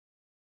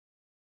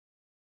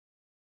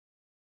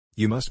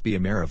You must be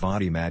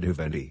Amaravati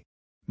Madhuventi.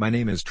 My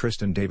name is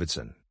Tristan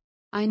Davidson.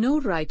 I know,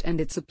 right, and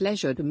it's a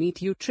pleasure to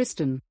meet you,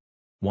 Tristan.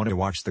 Want to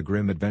watch the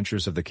grim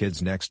adventures of the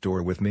kids next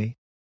door with me?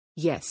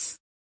 Yes.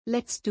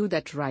 Let's do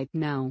that right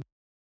now.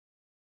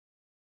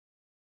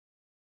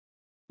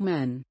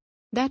 Man,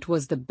 that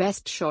was the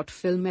best short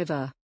film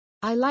ever.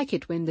 I like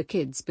it when the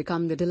kids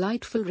become the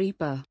delightful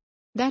reaper.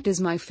 That is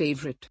my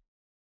favorite.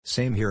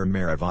 Same here,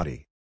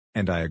 Amaravati.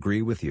 And I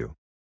agree with you.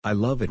 I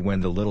love it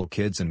when the little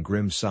kids and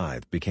grim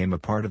scythe became a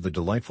part of the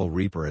delightful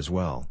reaper as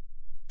well.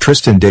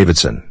 Tristan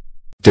Davidson.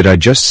 Did I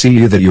just see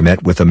you that you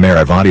met with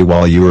Amaravati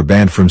while you were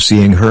banned from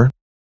seeing her?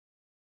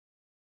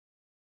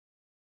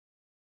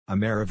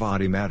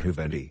 Amaravati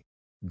Madhuventi.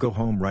 Go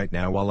home right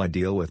now while I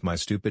deal with my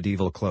stupid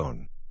evil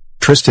clone.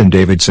 Tristan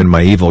Davidson,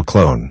 my evil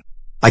clone.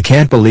 I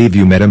can't believe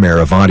you met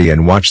Amaravati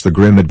and watched the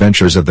grim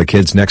adventures of the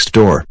kids next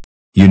door.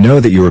 You know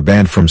that you were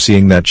banned from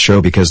seeing that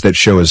show because that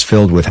show is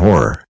filled with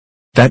horror.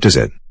 That is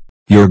it.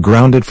 You're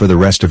grounded for the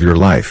rest of your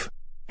life.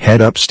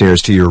 Head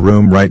upstairs to your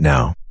room right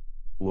now.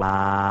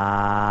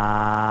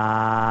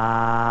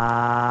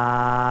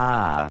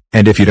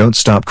 And if you don't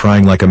stop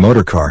crying like a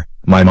motor car,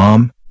 my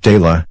mom,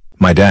 Dayla,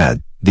 my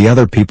dad, the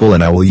other people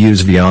and I will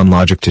use Vion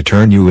logic to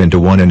turn you into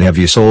one and have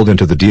you sold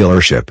into the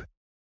dealership.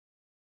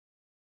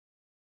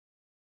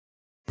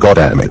 God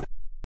damn it.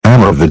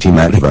 Amaravati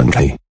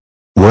Madhuventi.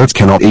 Words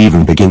cannot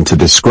even begin to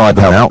describe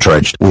how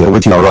outraged we are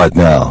with you right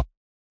now.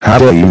 How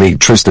dare you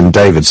meet Tristan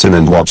Davidson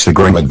and watch the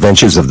grim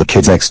adventures of the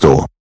kids next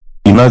door?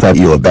 You know that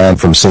you are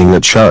banned from seeing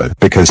that show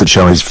because that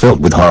show is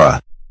filled with horror.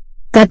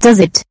 That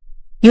does it.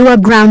 You are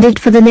grounded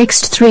for the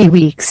next 3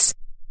 weeks.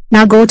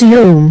 Now go to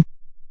your room.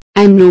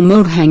 And no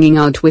more hanging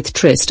out with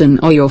Tristan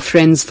or your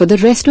friends for the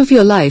rest of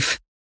your life.